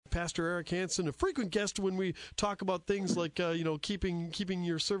Pastor Eric Hansen, a frequent guest when we talk about things like keeping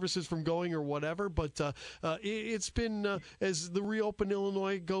your services from going or whatever. But it's been as the Reopen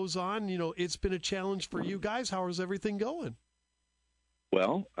Illinois goes on, it's been a challenge for you guys. How is everything going?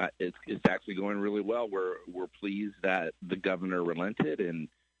 Well, it's actually going really well. We're pleased that the governor relented and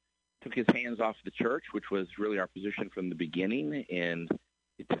took his hands off the church, which was really our position from the beginning. And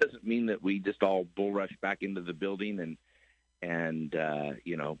it doesn't mean that we just all bull rush back into the building and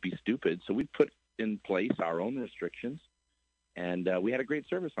be stupid. So we put in place our own restrictions, and we had a great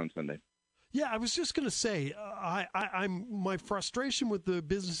service on Sunday. Yeah, I was just going to say, I'm my frustration with the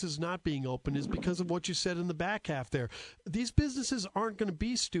businesses not being open is because of what you said in the back half there. These businesses aren't going to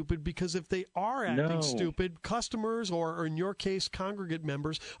be stupid, because if they are acting stupid, customers or in your case, congregate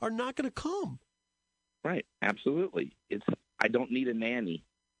members are not going to come. Right, absolutely. I don't need a nanny.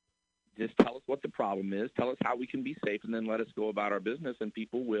 Just tell us what the problem is, tell us how we can be safe, and then let us go about our business, and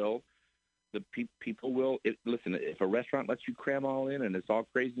people will. Listen, if a restaurant lets you cram all in and it's all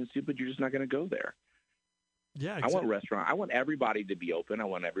crazy and stupid, you're just not going to go there. Yeah, exactly. I want everybody to be open. I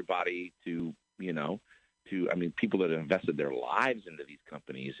want everybody to people that have invested their lives into these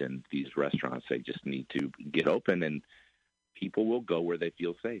companies and these restaurants, they just need to get open, and people will go where they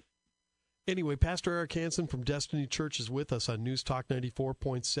feel safe. Anyway, Pastor Eric Hansen from Destiny Church is with us on News Talk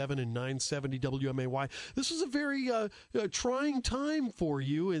 94.7 and 970 WMAY. This was a very trying time for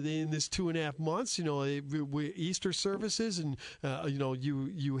you in this 2.5 months. Easter services, and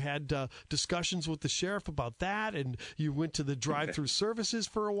you had discussions with the sheriff about that, and you went to the drive-through services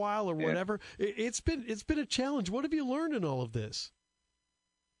for a while or whatever. It's been a challenge. What have you learned in all of this?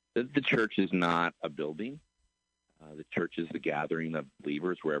 The church is not a building. The church is the gathering of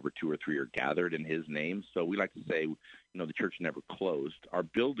believers wherever 2 or 3 are gathered in his name. So we like to say, the church never closed. Our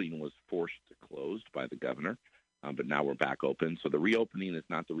building was forced to close by the governor, but now we're back open. So the reopening is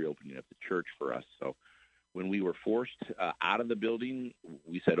not the reopening of the church for us. So when we were forced out of the building,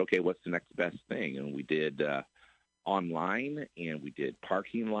 we said, okay, what's the next best thing? And we did online, and we did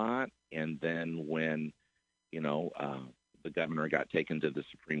parking lot. And then when, the governor got taken to the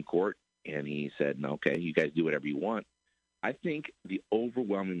Supreme Court, and he said, no, okay, you guys do whatever you want. I think the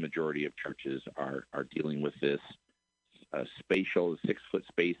overwhelming majority of churches are dealing with this spatial 6-foot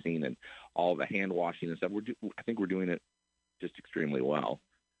spacing and all the hand washing and stuff. I think we're doing it just extremely well.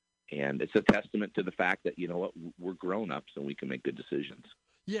 And it's a testament to the fact that, we're grown-ups and we can make good decisions.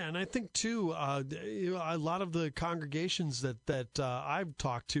 Yeah, and I think, too, a lot of the congregations that I've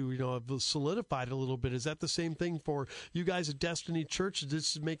talked to, have solidified a little bit. Is that the same thing for you guys at Destiny Church? Does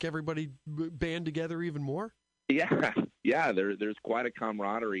this make everybody band together even more? Yeah. There's quite a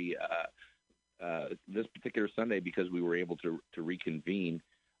camaraderie this particular Sunday because we were able to reconvene.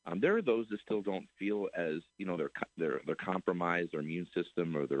 There are those that still don't feel as they're compromised, their immune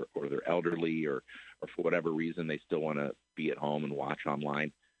system, or they're elderly, or for whatever reason they still want to be at home and watch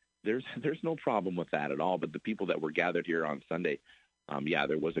online. There's no problem with that at all. But the people that were gathered here on Sunday,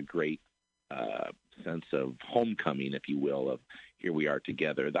 there was a great sense of homecoming, if you will, of here we are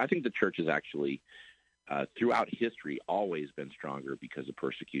together. I think the church has actually throughout history always been stronger because of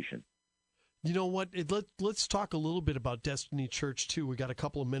persecution. You know what? Let's talk a little bit about Destiny Church, too. We got a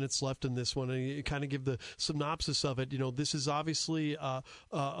couple of minutes left in this one, and kind of give the synopsis of it. This is obviously, you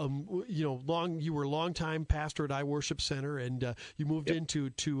were a long-time pastor at iWorship Center, and you moved into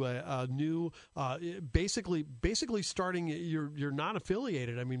a new, basically starting. You're not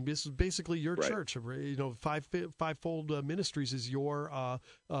affiliated. I mean, this is basically your church. Fivefold Ministries is your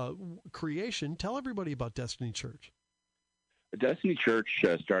creation. Tell everybody about Destiny Church. Destiny Church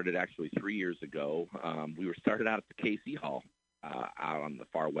started actually 3 years ago. We were started out at the KC Hall out on the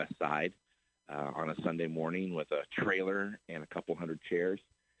far west side on a Sunday morning with a trailer and a couple hundred chairs.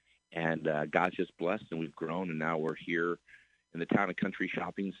 And God's just blessed, and we've grown, and now we're here in the Town and Country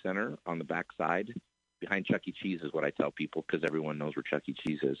Shopping Center on the backside behind Chuck E. Cheese is what I tell people, because everyone knows where Chuck E.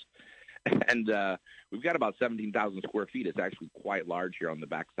 Cheese is. And we've got about 17,000 square feet. It's actually quite large here on the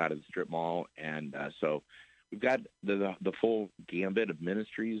backside of the strip mall. And so we've got the full gambit of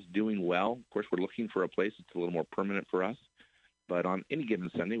ministries doing well. Of course, we're looking for a place that's a little more permanent for us. But on any given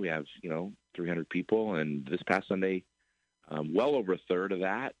Sunday, we have, 300 people. And this past Sunday, well over a third of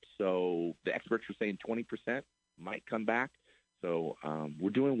that. So the experts are saying 20% might come back. So we're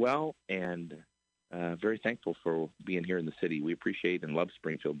doing well, and very thankful for being here in the city. We appreciate and love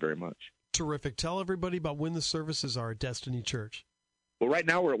Springfield very much. Terrific. Tell everybody about when the services are at Destiny Church. Well, right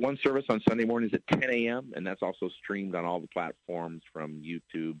now we're at one service on Sunday mornings at 10 a.m., and that's also streamed on all the platforms from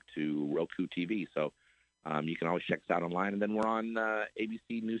YouTube to Roku TV. So you can always check us out online. And then we're on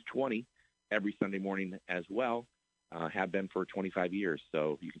ABC News 20 every Sunday morning as well. have been for 25 years.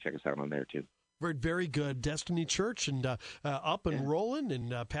 So you can check us out on there too. Very, very good. Destiny Church and up and rolling.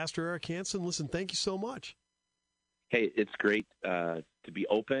 And Pastor Eric Hansen, listen, thank you so much. Hey, it's great to be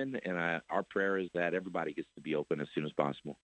open, and our prayer is that everybody gets to be open as soon as possible.